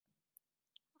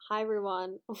Hi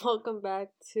everyone, welcome back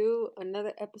to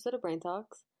another episode of Brain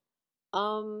Talks.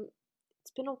 Um,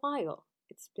 it's been a while.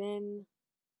 It's been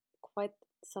quite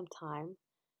some time.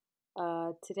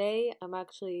 Today I'm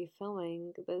actually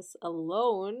filming this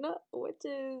alone, which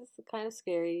is kind of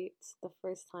scary. It's the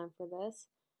first time for this,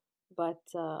 but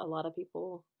a lot of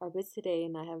people are busy today,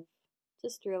 and I have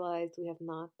just realized we have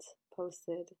not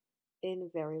posted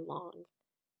in very long.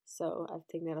 So I've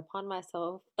taken it upon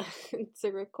myself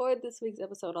to record this week's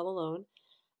episode all alone.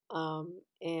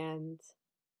 And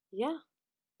yeah,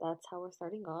 that's how we're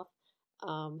starting off.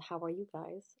 How are you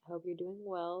guys? I hope you're doing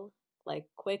well. Like,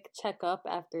 quick checkup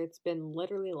after it's been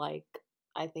literally like,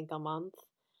 I think a month.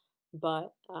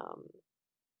 But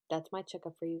that's my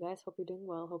checkup for you guys. Hope you're doing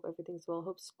well. Hope everything's well.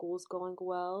 Hope school's going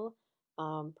well.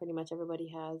 Pretty much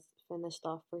everybody has finished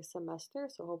off first semester,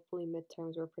 so hopefully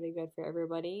midterms were pretty good for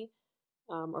everybody.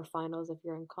 Or finals if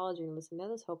you're in college and you're listening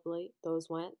to this. Hopefully those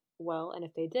went well, and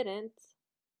if they didn't,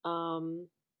 um,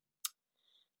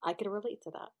 I could relate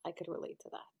to that. I could relate to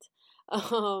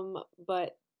that.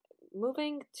 But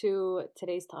moving to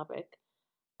today's topic,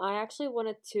 I actually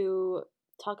wanted to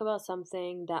talk about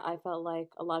something that I felt like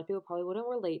a lot of people probably wouldn't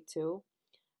relate to.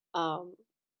 Um,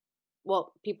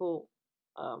 well, people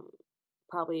um,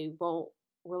 probably won't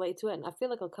relate to it, and I feel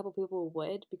like a couple people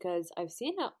would because I've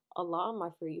seen it a lot on my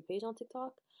For You page on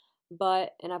TikTok.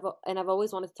 But and I've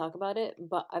always wanted to talk about it,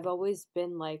 but I've always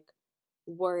been like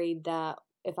worried that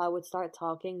if I would start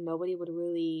talking, nobody would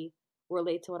really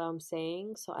relate to what I'm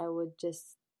saying, so I would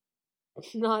just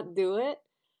not do it.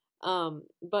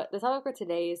 But the topic for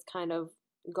today is kind of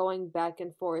going back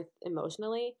and forth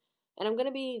emotionally, and I'm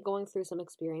gonna be going through some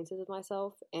experiences with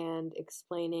myself and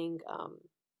explaining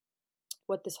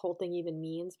what this whole thing even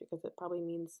means because it probably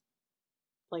means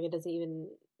like it doesn't even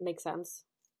make sense.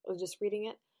 I was just reading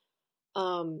it.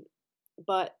 Um,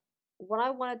 but what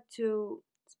I wanted to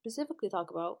specifically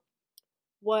talk about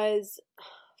was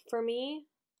for me,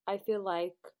 I feel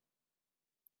like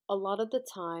a lot of the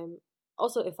time,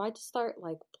 also, if I just start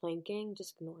like planking,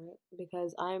 just ignore it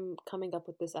because I'm coming up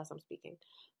with this as I'm speaking.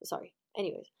 Sorry.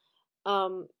 Anyways,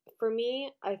 for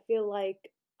me, I feel like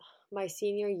my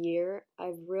senior year,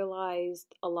 I've realized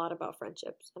a lot about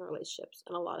friendships and relationships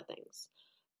and a lot of things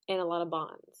and a lot of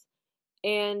bonds.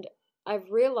 And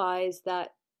I've realized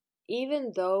that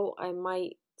even though I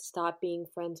might stop being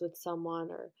friends with someone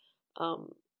or um,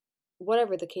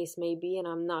 whatever the case may be, and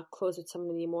I'm not close with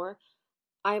someone anymore,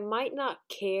 I might not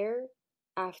care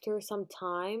after some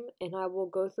time, and I will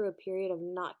go through a period of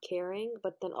not caring,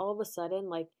 but then all of a sudden,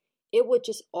 like, it would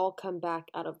just all come back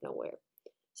out of nowhere.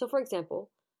 So, for example,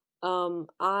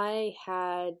 I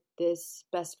had this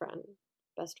best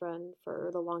friend for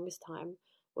the longest time,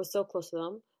 was so close to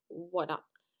them, whatnot.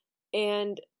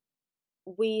 And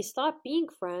we stopped being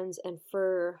friends, and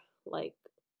for like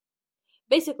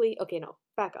basically, okay, no,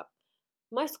 back up.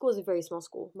 My school is a very small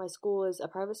school. My school is a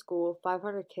private school,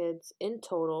 500 kids in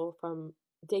total from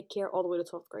daycare all the way to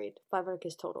 12th grade. 500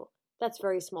 kids total. That's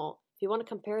very small. If you want a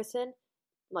comparison,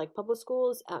 like public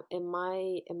schools in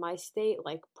my state,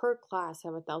 like per class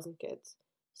have 1,000 kids.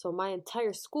 So my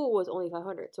entire school was only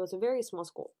 500. So it's a very small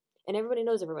school, and everybody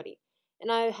knows everybody. And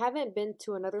I haven't been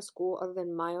to another school other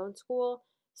than my own school,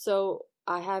 so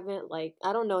I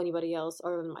don't know anybody else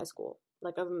other than my school,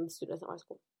 like other than the students at my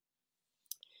school.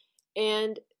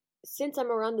 And since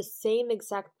I'm around the same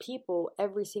exact people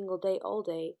every single day, all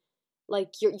day,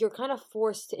 like you're kind of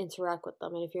forced to interact with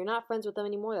them. And if you're not friends with them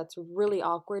anymore, that's really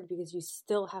awkward because you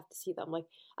still have to see them. Like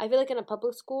I feel like in a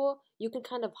public school, you can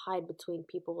kind of hide between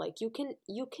people. Like you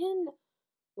can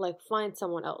like find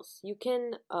someone else. You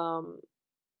can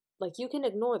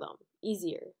ignore them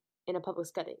easier in a public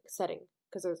setting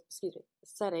because there's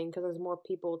setting because there's more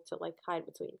people to like hide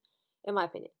between, in my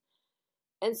opinion.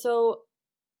 And so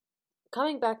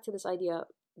coming back to this idea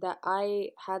that I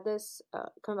had this,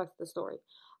 coming back to the story,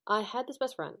 I had this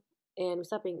best friend, and we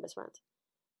stopped being best friends,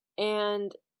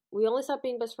 and we only stopped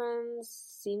being best friends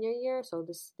senior year, so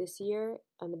this year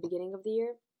and the beginning of the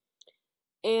year,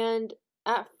 and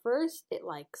at first it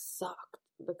like sucked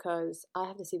because I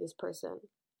have to see this person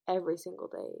every single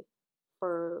day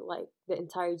for like the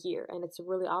entire year, and it's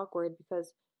really awkward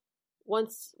because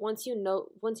once you've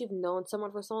known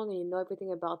someone for so long and you know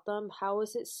everything about them, how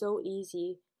is it so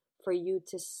easy for you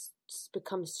to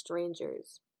become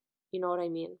strangers? You know what I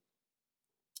mean?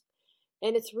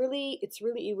 And it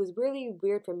was really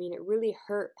weird for me, and it really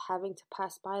hurt having to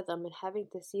pass by them and having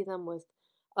to see them with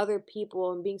other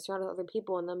people and being surrounded with other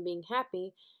people and them being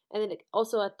happy. And then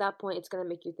also at that point, it's gonna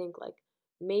make you think like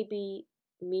maybe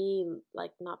me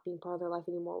like not being part of their life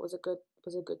anymore was a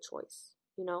good choice,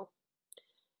 you know?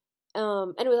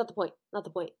 Anyway, not the point. Not the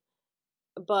point.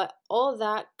 But all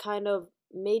that kind of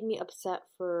made me upset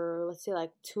for, let's say,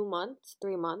 like 2 months,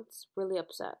 3 months, really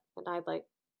upset. And I like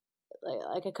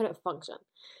I couldn't function.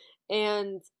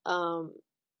 And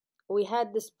we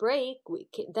had this break.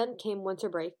 Then came winter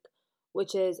break,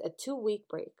 which is a 2 week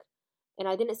break, and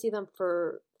I didn't see them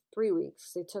for 3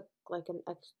 weeks. They took like an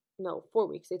ex no 4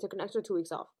 weeks. They took an extra 2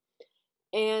 weeks off,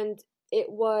 and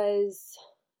it was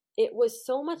it was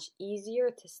so much easier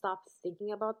to stop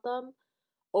thinking about them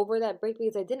over that break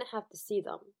because I didn't have to see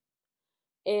them,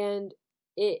 and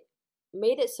it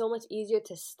made it so much easier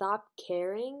to stop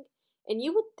caring. And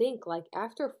you would think, like,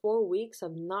 after 4 weeks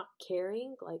of not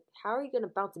caring, like, how are you gonna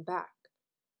bounce back?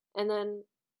 And then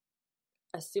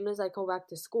as soon as I go back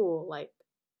to school, like,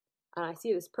 and I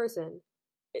see this person,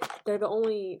 they're the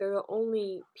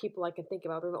only people I can think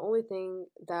about. They're the only thing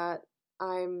that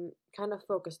I'm kind of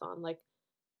focused on. Like,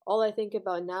 all I think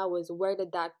about now is where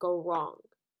did that go wrong,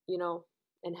 you know,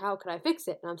 and how could I fix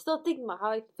it? And I'm still thinking about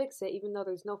how I can fix it, even though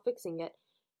there's no fixing it.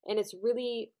 And it's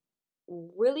really,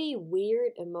 really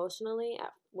weird emotionally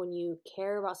when you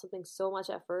care about something so much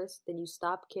at first, then you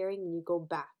stop caring and you go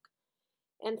back.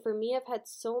 And for me, I've had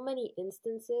so many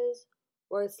instances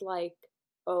where it's like,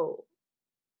 oh,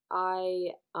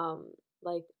 I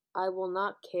like I will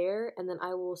not care, and then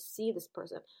I will see this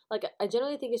person. Like, I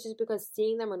generally think it's just because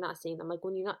seeing them or not seeing them. Like,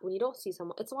 when you don't see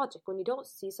someone, it's logic. When you don't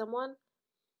see someone,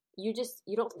 you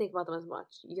don't think about them as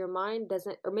much. Your mind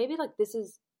doesn't, or maybe like this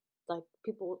is like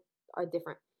people are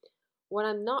different. When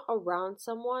I'm not around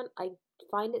someone, I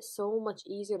find it so much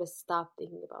easier to stop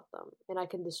thinking about them, and I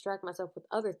can distract myself with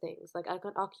other things. Like, I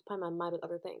can occupy my mind with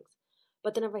other things.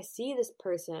 But then if I see this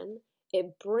person,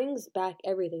 it brings back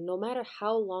everything, no matter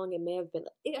how long it may have been.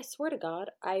 I swear to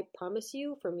God, I promise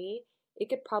you, for me, it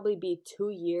could probably be 2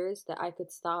 years that I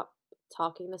could stop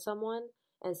talking to someone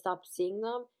and stop seeing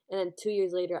them, and then 2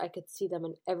 years later, I could see them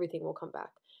and everything will come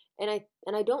back. And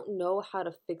I don't know how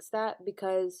to fix that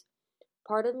because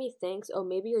part of me thinks, oh,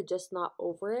 maybe you're just not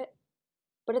over it.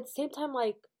 But at the same time,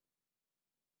 like,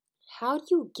 how do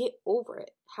you get over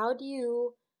it? How do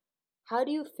you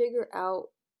figure out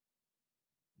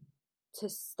to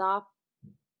stop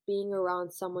being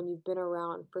around someone you've been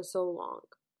around for so long?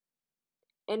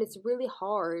 And it's really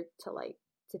hard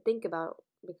to think about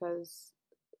because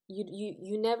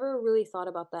you never really thought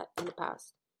about that in the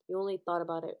past. You only thought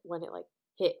about it when it like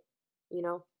hit, you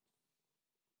know?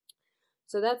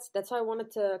 So that's how I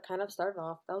wanted to kind of start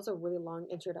off. That was a really long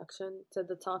introduction to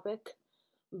the topic,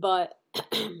 but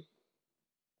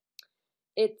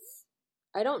it's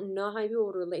I don't know how people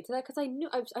would relate to that because I know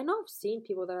I've seen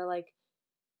people that are like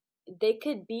they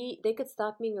could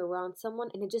stop being around someone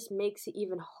and it just makes it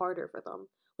even harder for them,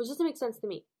 which doesn't make sense to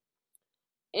me.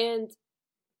 And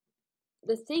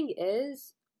the thing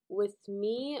is, with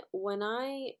me, when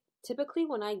I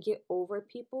get over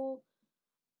people,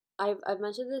 I've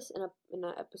mentioned this in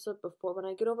an episode before. When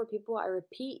I get over people, I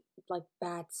repeat like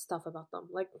bad stuff about them,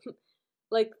 like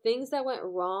like things that went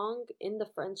wrong in the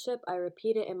friendship. I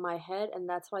repeat it in my head, and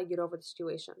that's how I get over the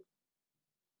situation.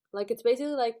 Like, it's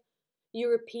basically like you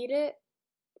repeat it,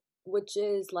 which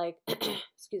is like,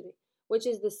 excuse me, which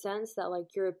is the sense that like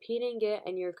you're repeating it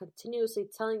and you're continuously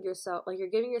telling yourself, like you're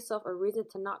giving yourself a reason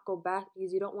to not go back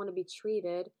because you don't want to be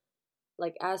treated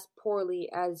like as poorly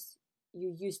as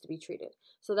you used to be treated.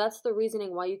 So that's the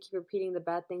reasoning why you keep repeating the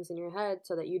bad things in your head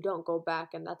so that you don't go back.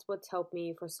 And that's what's helped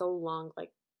me for so long,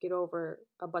 like get over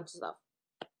a bunch of stuff.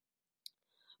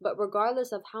 But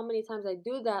regardless of how many times I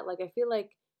do that, like I feel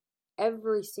like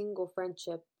every single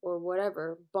friendship or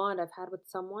whatever bond I've had with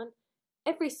someone,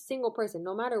 every single person,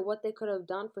 no matter what they could have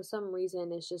done, for some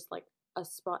reason, it's just like a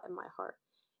spot in my heart.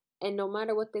 And no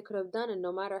matter what they could have done, and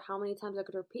no matter how many times I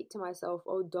could repeat to myself,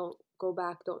 oh, don't go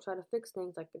back, don't try to fix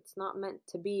things, like it's not meant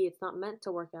to be, it's not meant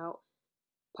to work out.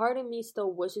 Part of me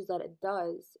still wishes that it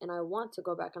does, and I want to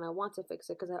go back and I want to fix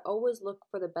it because I always look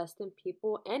for the best in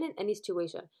people and in any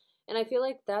situation. And I feel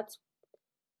like that's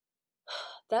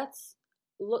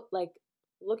look like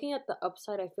looking at the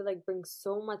upside, I feel like brings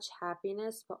so much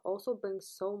happiness but also brings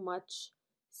so much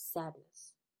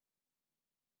sadness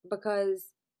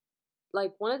because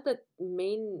like one of the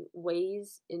main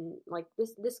ways in like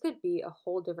this could be a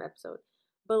whole different episode,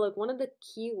 but like one of the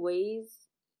key ways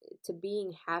to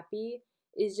being happy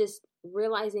is just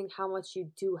realizing how much you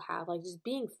do have, like just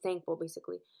being thankful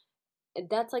basically. And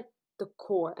that's like the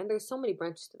core, and there's so many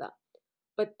branches to that,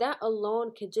 but that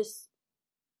alone could just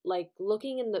like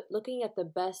looking at the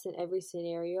best in every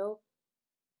scenario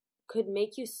could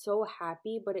make you so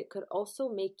happy, but it could also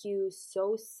make you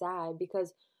so sad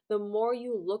because the more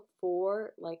you look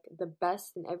for like the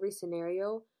best in every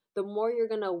scenario, the more you're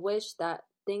gonna wish that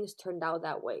things turned out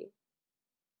that way.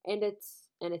 And it's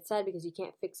sad because you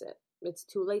can't fix it. It's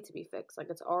too late to be fixed. Like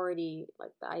it's already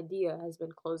like the idea has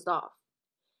been closed off.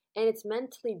 And it's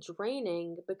mentally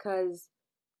draining because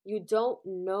you don't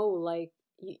know like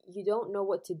you don't know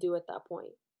what to do at that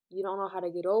point. You don't know how to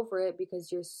get over it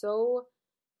because you're so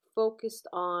focused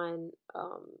on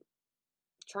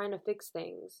trying to fix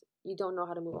things. You don't know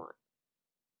how to move on.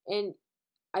 And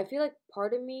I feel like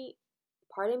part of me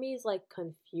is like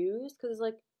confused because it's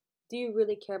like, do you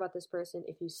really care about this person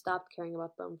if you stop caring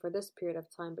about them for this period of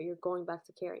time, but you're going back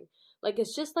to caring? Like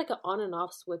it's just like an on and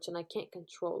off switch, and I can't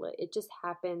control it. It just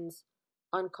happens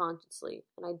unconsciously,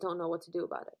 and I don't know what to do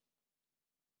about it.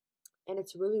 And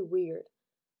it's really weird.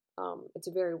 It's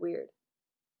very weird.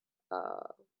 Uh,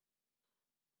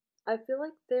 I feel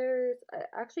like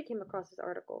I actually came across this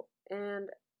article, and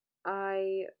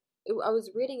I I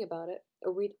was reading about it,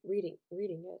 or reading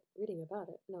about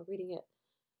it, no, reading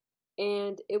it,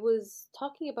 and it was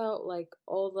talking about like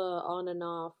all the on and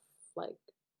off, like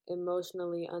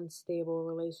emotionally unstable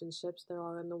relationships there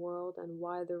are in the world, and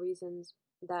why the reasons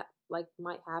that like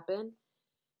might happen.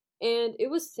 And it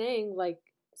was saying like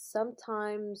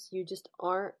sometimes you just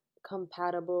aren't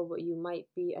compatible, but you might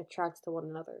be attracted to one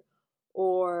another,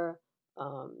 or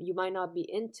you might not be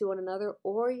into one another,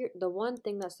 or the one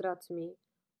thing that stood out to me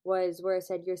was where it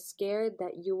said you're scared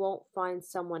that you won't find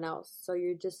someone else, so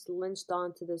you're just lynched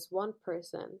onto this one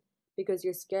person because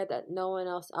you're scared that no one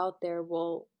else out there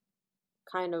will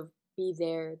kind of be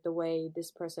there the way this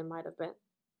person might have been.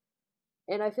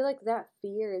 And I feel like that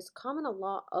fear is common a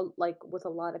lot, like with a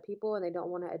lot of people, and they don't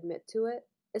want to admit to it.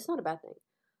 It's not a bad thing.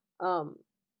 Um,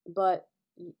 but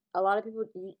a lot of people,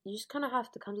 you just kind of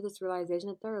have to come to this realization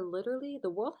that there are literally, the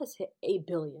world has hit 8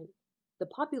 billion. The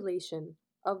population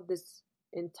of this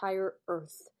entire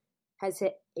earth has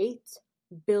hit 8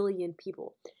 billion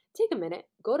people. Take a minute,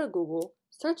 go to Google,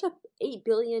 search up 8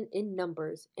 billion in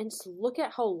numbers, and just look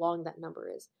at how long that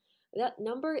number is. That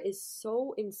number is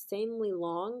so insanely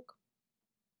long.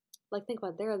 Like, think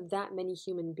about it, there are that many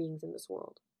human beings in this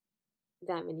world.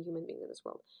 That many human beings in this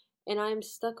world. And I'm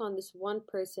stuck on this one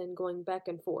person going back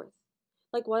and forth.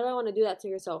 Like, why do I want to do that to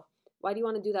yourself? Why do you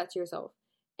want to do that to yourself?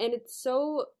 And it's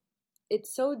so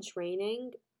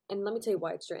draining. And let me tell you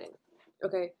why it's draining.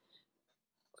 Okay.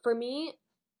 For me,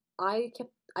 I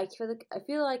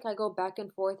feel like I go back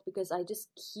and forth because I just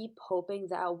keep hoping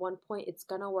that at one point it's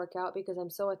gonna work out because I'm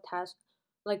so attached.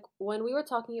 Like when we were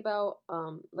talking about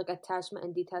like attachment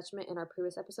and detachment in our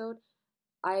previous episode,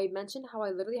 I mentioned how I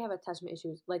literally have attachment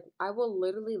issues. Like I will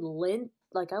literally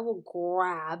like I will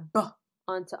grab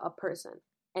onto a person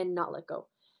and not let go.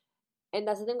 And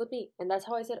that's the thing with me. And that's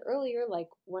how I said earlier, like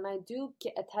when I do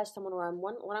get attached to someone,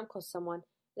 when I'm close to someone,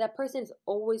 that person is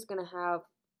always gonna have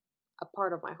a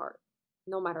part of my heart,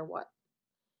 no matter what.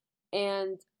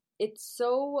 And it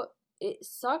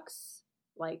sucks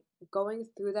like going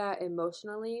through that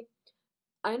emotionally.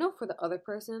 I know for the other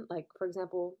person, like for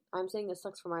example, I'm saying it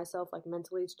sucks for myself, like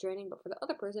mentally it's draining, but for the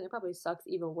other person, it probably sucks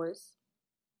even worse.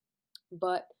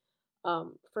 But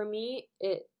for me,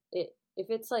 it if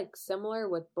it's like similar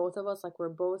with both of us, like we're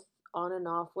both on and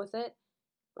off with it,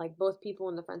 like both people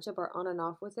in the friendship are on and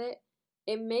off with it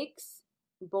makes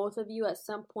both of you at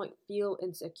some point feel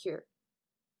insecure.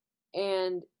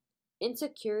 And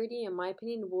insecurity, in my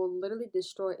opinion, will literally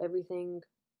destroy everything,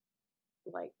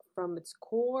 like from its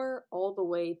core all the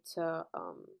way to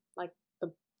like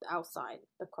the outside,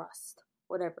 the crust,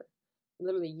 whatever.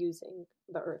 Literally using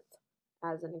the earth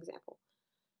as an example.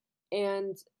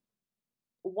 And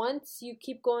once you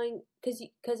keep going,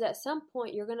 because at some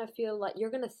point you're gonna feel like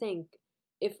you're gonna think,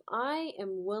 if I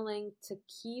am willing to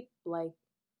keep like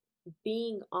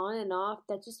being on and off,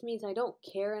 that just means I don't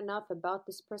care enough about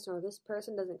this person, or this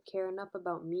person doesn't care enough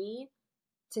about me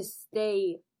to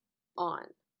stay on.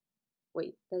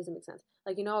 Wait, that doesn't make sense.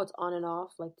 Like it's on and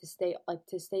off, like to stay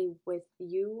with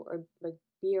you or like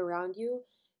be around you.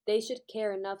 They should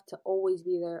care enough to always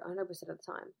be there 100% of the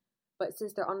time. But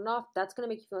since they're on and off, that's gonna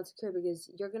make you feel insecure because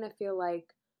you're gonna feel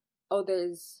like, oh,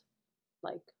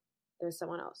 like there's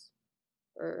someone else,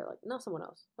 or like not someone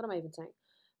else. What am I even saying?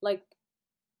 Like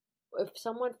if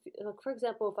someone, like for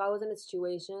example, if I was in a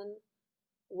situation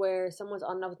where someone's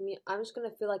on and off with me, I'm just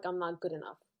gonna feel like I'm not good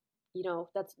enough.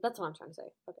 That's what I'm trying to say.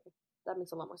 Okay, that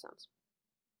makes a lot more sense.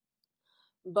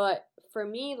 But for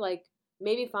me, like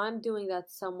maybe if I'm doing that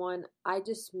to someone, I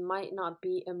just might not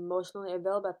be emotionally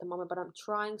available at the moment, but I'm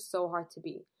trying so hard to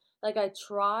be. Like I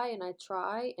try,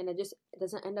 and it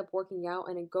doesn't end up working out,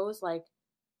 and it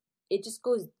just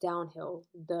goes downhill,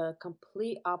 the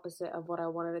complete opposite of what I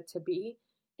wanted it to be.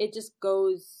 It just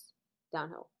goes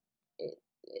downhill.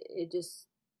 It just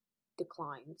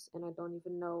declines, and I don't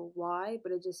even know why,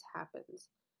 but it just happens.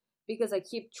 because I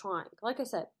keep trying. Like I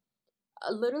said,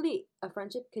 literally a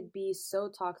friendship could be so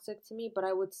toxic to me, but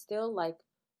I would still like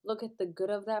look at the good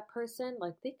of that person.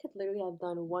 Like they could literally have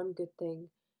done one good thing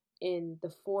in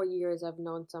the 4 years I've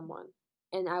known someone.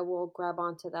 And I will grab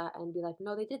onto that and be like,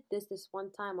 no, they did this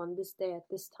one time on this day at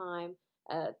this time,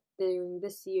 during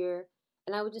this year.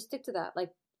 And I would just stick to that.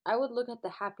 Like I would look at the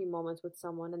happy moments with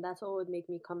someone, and that's what would make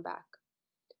me come back,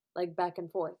 like back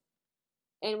and forth.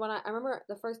 And when I remember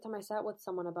the first time I sat with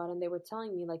someone about it, and they were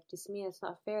telling me, like, just me, it's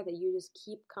not fair that you just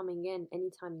keep coming in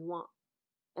anytime you want.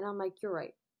 And I'm like, you're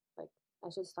right. Like, I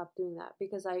should stop doing that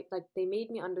because they made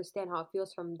me understand how it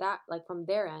feels from that, like, from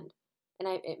their end. And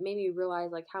it made me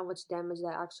realize, like, how much damage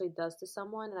that actually does to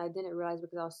someone. And I didn't realize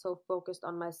because I was so focused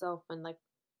on myself and, like,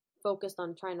 focused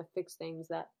on trying to fix things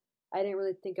that I didn't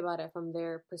really think about it from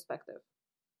their perspective.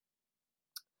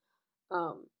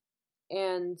 Um,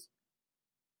 and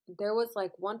there was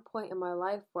like one point in my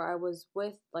life where I was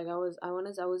with like I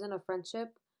was in a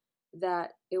friendship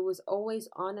that it was always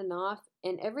on and off,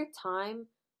 and every time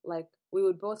like we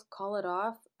would both call it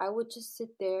off, I would just sit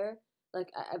there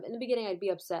like in the beginning I'd be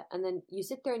upset, and then you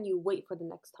sit there and you wait for the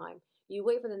next time. You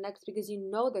wait for the next because you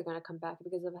know they're going to come back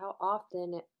because of how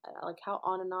often it, like how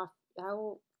on and off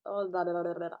how oh, blah, blah, blah,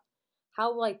 blah, blah.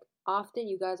 How like often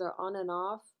you guys are on and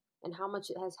off and how much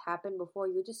it has happened before.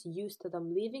 You're just used to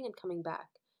them leaving and coming back.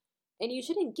 And you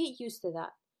shouldn't get used to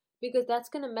that because that's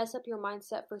going to mess up your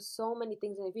mindset for so many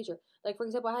things in the future. Like, for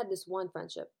example, I had this one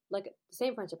friendship, like the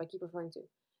same friendship I keep referring to.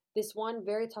 This one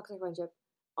very toxic friendship,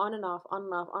 on and off, on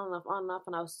and off, on and off, on and off.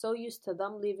 And I was so used to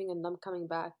them leaving and them coming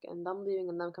back, and them leaving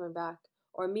and them coming back,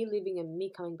 or me leaving and me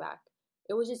coming back.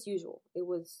 It was just usual. It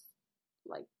was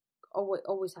like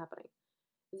always happening.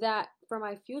 That for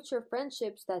my future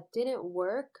friendships that didn't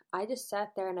work, I just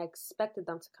sat there and I expected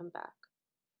them to come back,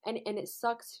 and it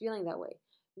sucks feeling that way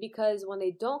because when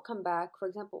they don't come back, for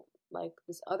example, like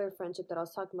this other friendship that I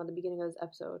was talking about at the beginning of this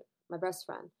episode, my best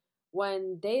friend,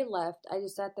 when they left, I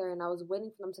just sat there and I was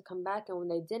waiting for them to come back, and when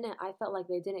they didn't, I felt like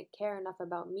they didn't care enough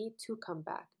about me to come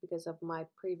back because of my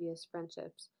previous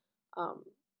friendships, um,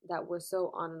 that were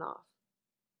so on and off.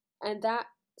 And that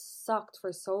sucked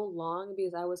for so long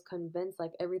because I was convinced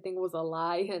like everything was a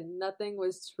lie and nothing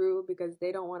was true because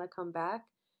they don't want to come back.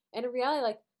 And in reality,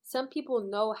 like some people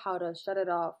know how to shut it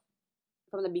off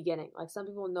from the beginning. Like some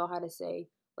people know how to say,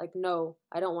 like, no,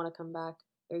 I don't want to come back.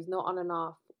 There's no on and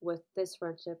off with this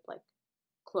friendship, like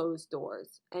closed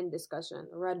doors, end discussion,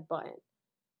 red button.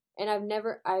 And I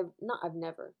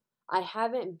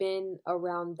haven't been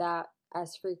around that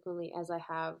as frequently as I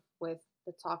have with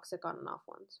the toxic on and off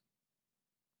ones.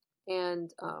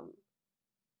 And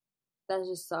that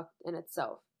just sucked in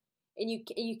itself. And you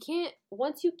can't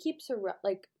once you keep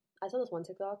like I saw this one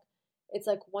TikTok. It's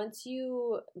like once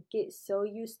you get so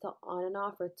used to on and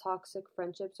off or toxic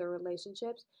friendships or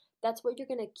relationships, that's what you're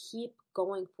gonna keep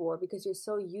going for because you're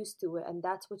so used to it, and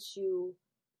that's what you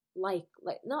like.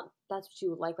 Like not that's what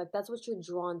you like that's what you're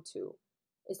drawn to.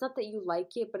 It's not that you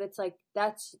like it, but it's like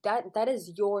that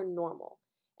is your normal.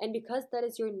 And because that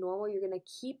is your normal, you're gonna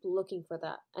keep looking for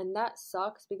that. And that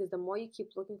sucks because the more you keep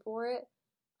looking for it,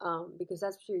 because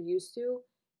that's what you're used to,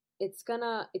 it's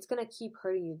gonna keep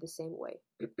hurting you the same way.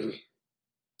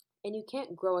 And you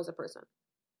can't grow as a person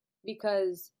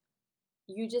because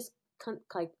you just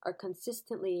like are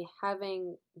consistently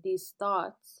having these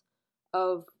thoughts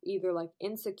of either like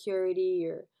insecurity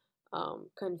or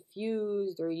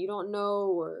confused, or you don't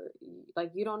know, or like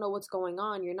you don't know what's going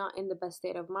on. You're not in the best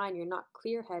state of mind. You're not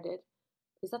clear headed.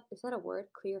 Is that a word?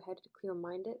 Clear headed, clear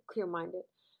minded, clear minded.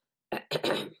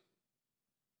 Excuse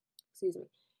me.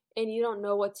 And you don't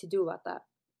know what to do about that.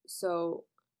 So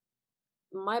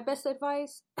my best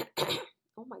advice.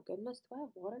 Oh my goodness, do I have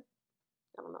water?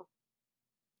 I don't know.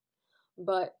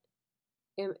 But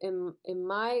in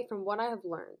my from what I have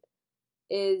learned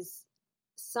is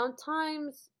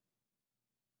sometimes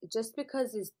just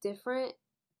because it's different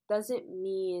doesn't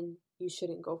mean you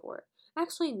shouldn't go for it.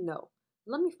 Actually, no.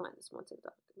 Let me find this one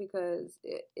TikTok because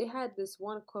it had this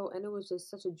one quote and it was just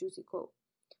such a juicy quote.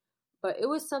 But it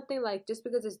was something like just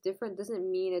because it's different doesn't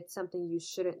mean it's something you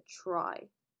shouldn't try.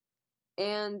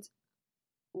 And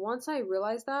once I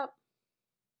realized that,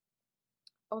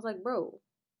 I was like, bro,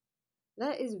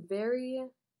 that is very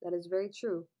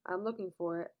true. I'm looking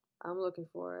for it. I'm looking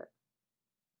for it.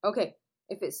 Okay,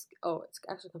 it's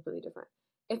actually completely different.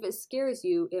 If it scares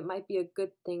you, it might be a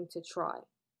good thing to try.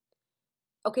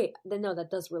 Okay, then no,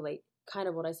 that does relate. Kind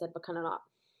of what I said, but kind of not.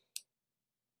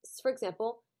 For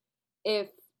example, if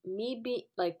me be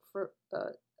like for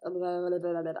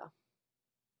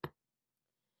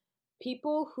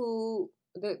people who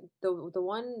the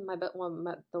one my bet one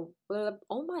my, the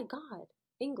oh my god,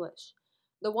 English.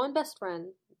 The one best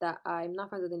friend that I'm not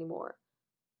friends with anymore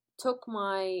took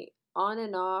my on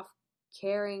and off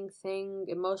caring thing,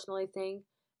 emotionally thing,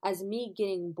 as me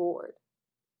getting bored.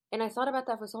 And I thought about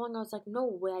that for so long. I was like, no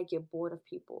way I get bored of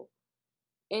people.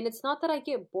 And it's not that I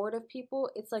get bored of people.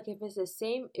 It's like if it's the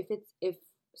same, if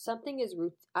something is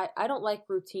I don't like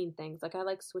routine things. Like I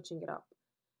like switching it up.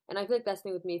 And I feel like that's the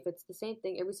thing with me. If it's the same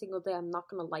thing every single day, I'm not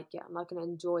gonna like it. I'm not gonna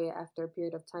enjoy it after a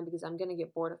period of time because I'm gonna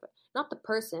get bored of it. Not the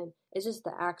person, it's just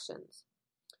the actions.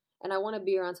 And I want to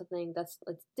be around something that's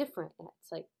different.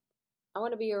 It's like I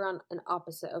want to be around an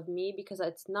opposite of me because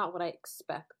it's not what I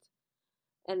expect.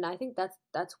 And I think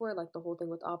that's where like the whole thing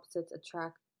with opposites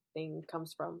attract thing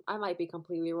comes from. I might be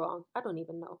completely wrong. I don't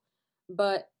even know.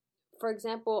 But for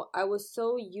example, I was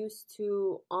so used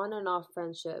to on and off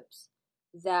friendships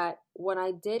that when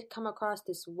I did come across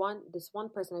this one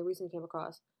person I recently came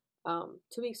across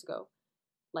 2 weeks ago,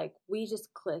 like we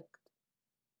just clicked.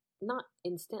 Not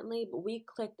instantly, but we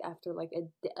clicked after like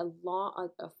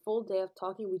a full day of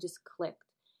talking. We just clicked,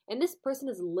 and this person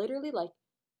is literally like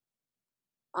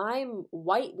I'm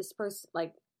white. This person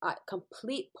like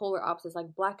complete polar opposites,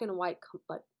 like black and white,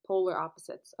 like polar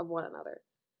opposites of one another.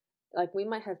 Like we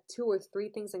might have two or three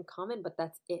things in common, but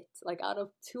that's it. Like out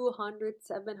of 200,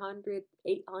 700,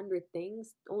 800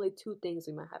 things, only two things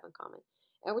we might have in common,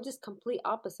 and we're just complete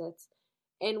opposites.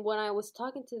 And when I was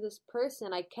talking to this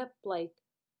person, I kept like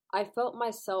I felt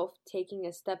myself taking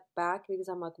a step back because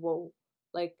I'm like, whoa,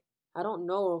 like, I don't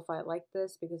know if I like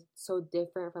this because it's so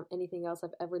different from anything else I've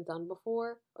ever done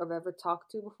before or I've ever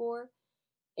talked to before.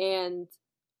 And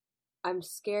I'm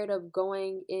scared of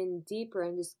going in deeper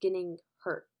and just getting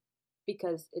hurt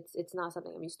because it's not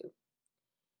something I'm used to.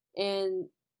 And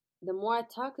the more I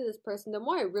talk to this person, the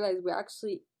more I realize we're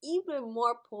actually even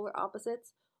more polar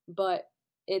opposites, but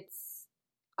it's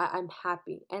I'm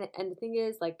happy. And the thing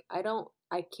is, like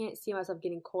I can't see myself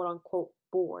getting quote unquote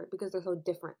bored because they're so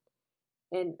different.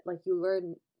 And like you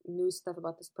learn new stuff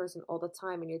about this person all the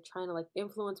time and you're trying to like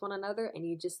influence one another and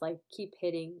you just like keep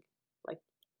hitting like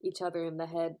each other in the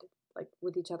head, like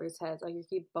with each other's heads. Like you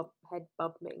keep head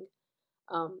bumping.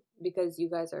 Because you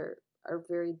guys are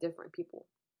very different people.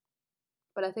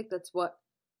 But I think that's what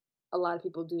a lot of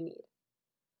people do need.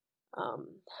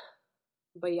 Um,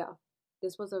 but yeah,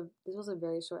 this was a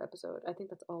very short episode. I think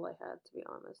that's all I had to be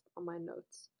honest on my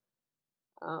notes.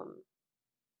 Um,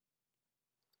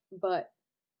 but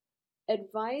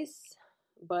advice,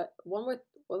 but one more.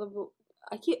 Well,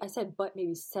 I said but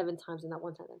maybe 7 times in that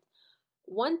one sentence.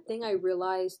 One thing I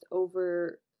realized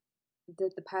over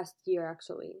the past year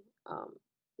actually,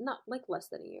 not like less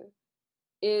than a year,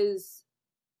 is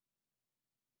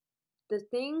the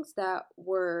things that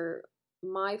were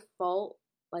my fault,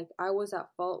 like I was at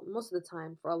fault most of the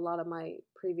time for a lot of my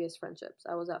previous friendships.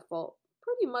 I was at fault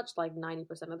pretty much like 90%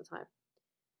 of the time.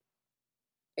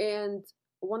 And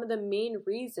one of the main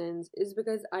reasons is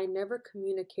because I never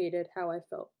communicated how I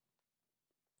felt.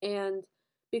 And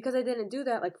because I didn't do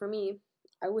that, like for me,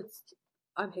 I would,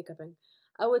 I'm hiccuping.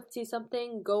 I would see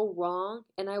something go wrong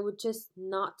and I would just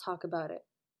not talk about it.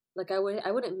 Like I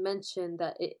wouldn't mention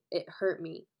that it hurt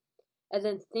me, and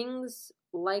then things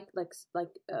like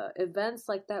events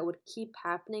like that would keep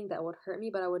happening that would hurt me,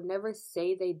 but I would never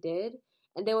say they did,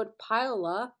 and they would pile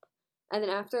up, and then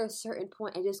after a certain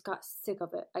point I just got sick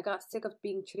of it. I got sick of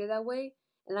being treated that way,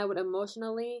 and I would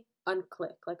emotionally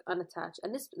unclick, like unattach,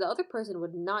 and this the other person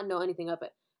would not know anything of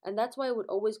it, and that's why it would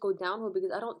always go downhill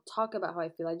because I don't talk about how I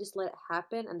feel. I just let it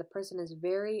happen, and the person is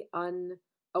very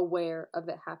unaware of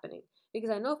it happening. Because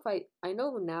I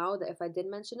know now that if I did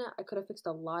mention it, I could have fixed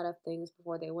a lot of things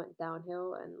before they went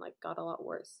downhill and like got a lot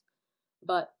worse.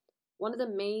 But one of the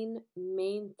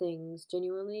main things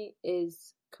genuinely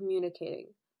is communicating.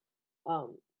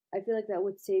 Um I feel like that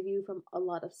would save you from a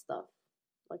lot of stuff,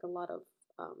 like a lot of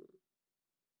um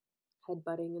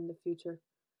headbutting in the future.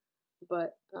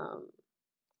 But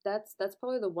that's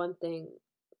probably the one thing,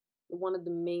 one of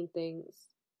the main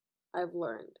things I've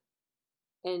learned.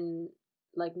 And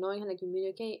like knowing how to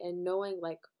communicate and knowing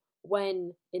like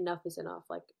when enough is enough,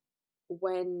 like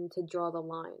when to draw the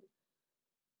line.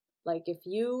 Like if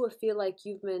you feel like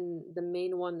you've been the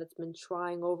main one that's been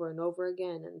trying over and over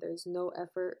again and there's no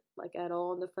effort like at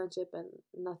all in the friendship and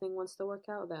nothing wants to work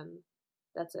out, then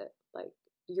that's it. Like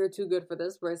you're too good for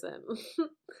this person.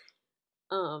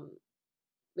 um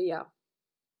but yeah,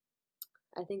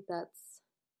 I think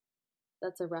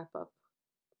that's a wrap up.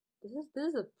 This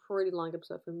is a pretty long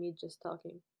episode for me just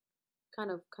talking.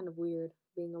 Kind of weird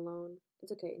being alone.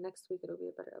 It's okay. Next week it'll be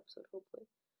a better episode, hopefully.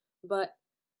 But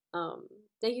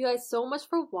thank you guys so much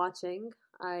for watching.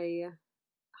 I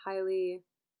highly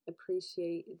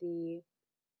appreciate the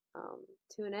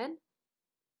tune in.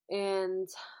 And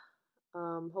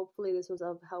hopefully, this was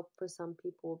of help for some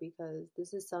people because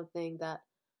this is something that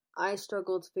I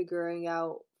struggled figuring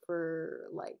out for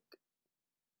like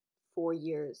 4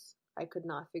 years. I could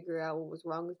not figure out what was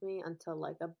wrong with me until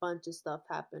like a bunch of stuff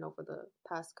happened over the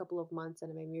past couple of months,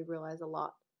 and it made me realize a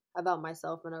lot about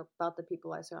myself and about the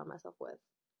people I surround myself with.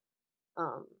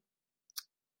 Um,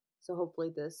 so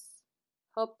hopefully this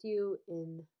helped you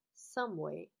in some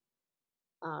way.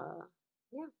 Uh,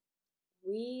 yeah,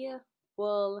 we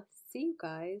will see you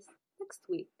guys next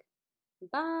week.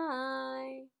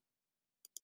 Bye.